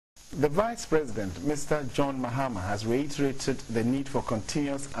The Vice President, Mr. John Mahama, has reiterated the need for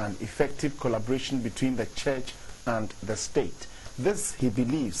continuous and effective collaboration between the church and the state. This, he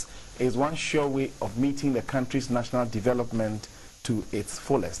believes, is one sure way of meeting the country's national development to its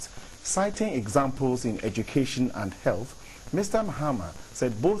fullest. Citing examples in education and health, Mr. Mahama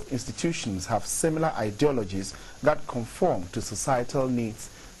said both institutions have similar ideologies that conform to societal needs,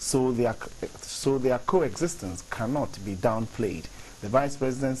 so their coexistence cannot be downplayed. The Vice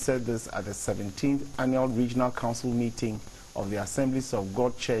President said this at the 17th Annual Regional Council meeting of the Assemblies of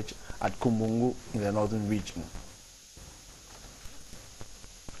God Church at Kumbungu in the Northern Region.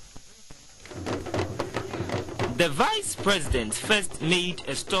 The Vice President first made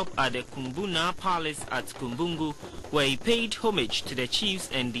a stop at the Kumbuna Palace at Kumbungu, where he paid homage to the chiefs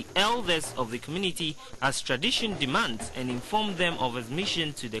and the elders of the community as tradition demands, and informed them of his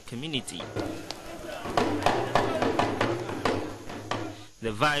mission to the community.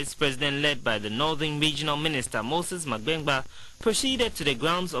 The Vice President, led by the Northern Regional Minister Moses Magbengba, proceeded to the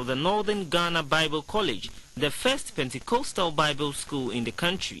grounds of the Northern Ghana Bible College, the first Pentecostal Bible school in the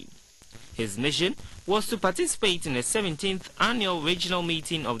country. His mission was to participate in the 17th Annual Regional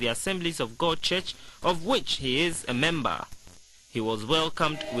Meeting of the Assemblies of God Church, of which he is a member. He was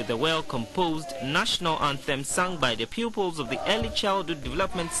welcomed with a well-composed national anthem sung by the pupils of the Early Childhood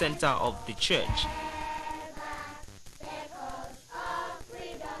Development Center of the church.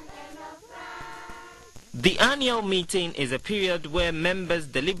 The annual meeting is a period where members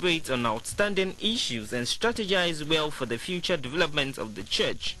deliberate on outstanding issues and strategize well for the future development of the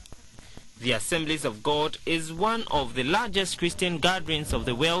church. The Assemblies of God is one of the largest Christian gatherings of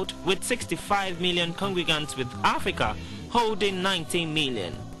the world, with 65 million congregants, with Africa holding 19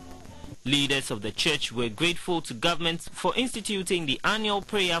 million. Leaders of the church were grateful to government for instituting the annual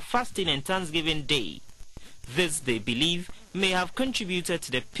prayer, fasting and Thanksgiving Day. This, they believe, may have contributed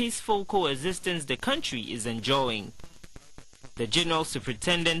to the peaceful coexistence the country is enjoying. The General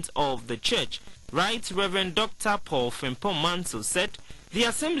Superintendent of the church, Right Reverend Dr. Paul Frimpong Manso, said the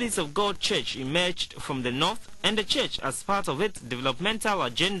Assemblies of God Church emerged from the North, and the church, as part of its developmental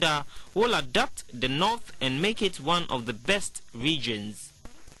agenda, will adapt the North and make it one of the best regions.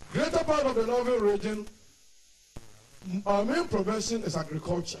 Greater part of the Northern region, our main profession is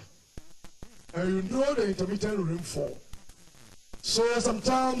agriculture. And you know the intermittent rainfall. So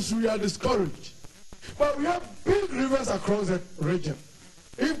sometimes we are discouraged. But we have big rivers across the region.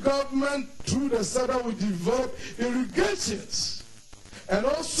 If government through the SADA will develop irrigations and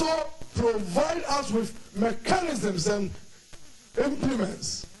also provide us with mechanisms and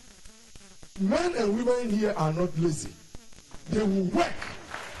implements, men and women here are not lazy. They will work.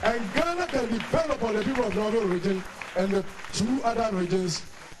 And Ghana can depend upon the people of the Northern region and the two other regions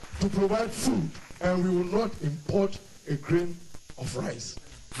to provide food, and we will not import a grain of rice.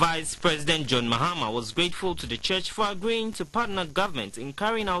 Vice President John Mahama was grateful to the church for agreeing to partner government in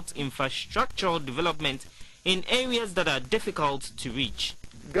carrying out infrastructural development in areas that are difficult to reach.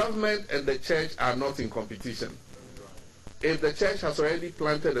 Government and the church are not in competition. If the church has already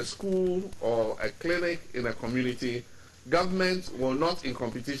planted a school or a clinic in a community, government will not, in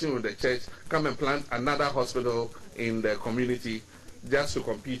competition with the church, come and plant another hospital in the community just to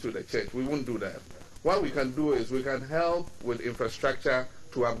compete with the church. We won't do that. What we can do is we can help with infrastructure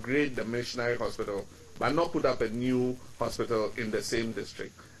to upgrade the missionary hospital, but not put up a new hospital in the same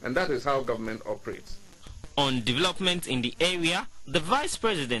district. And that is how government operates. On development in the area, the Vice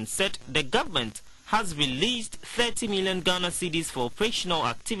President said the government has released 30 million Ghana cedis for operational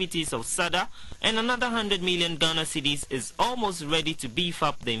activities of SADA, and another 100 million Ghana cedis is almost ready to beef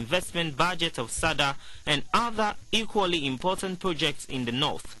up the investment budget of SADA and other equally important projects in the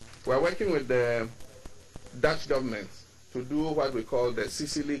north. We are working with the Dutch government to do what we call the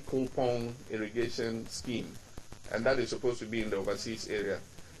Sicily Coupon irrigation scheme, and that is supposed to be in the overseas area.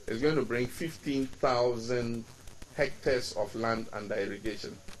 It's going to bring 15,000 hectares of land under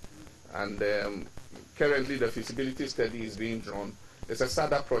irrigation, and currently the feasibility study is being drawn. It's a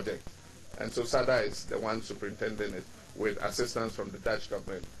SADA project, and so SADA is the one superintending it with assistance from the Dutch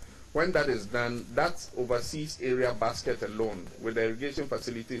government. When that is done, that overseas area basket alone, with the irrigation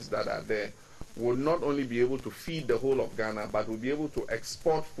facilities that are there, will not only be able to feed the whole of Ghana, but will be able to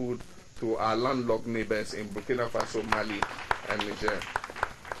export food to our landlocked neighbors in Burkina Faso, Mali, and Niger.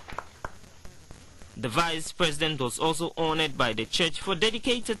 The Vice President was also honored by the church for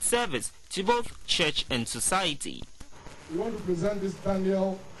dedicated service to both church and society. We want to present this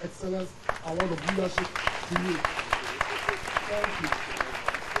Daniel Excellence Award of Leadership to you. Thank you.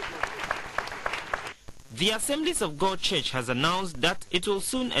 The Assemblies of God Church has announced that it will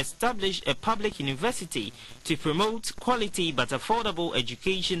soon establish a public university to promote quality but affordable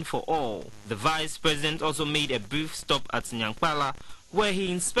education for all. The Vice President also made a brief stop at Nyankpala, where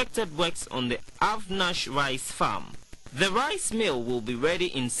he inspected works on the Avnash rice farm. The rice mill will be ready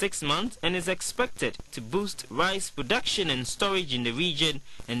in 6 months and is expected to boost rice production and storage in the region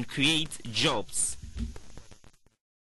and create jobs.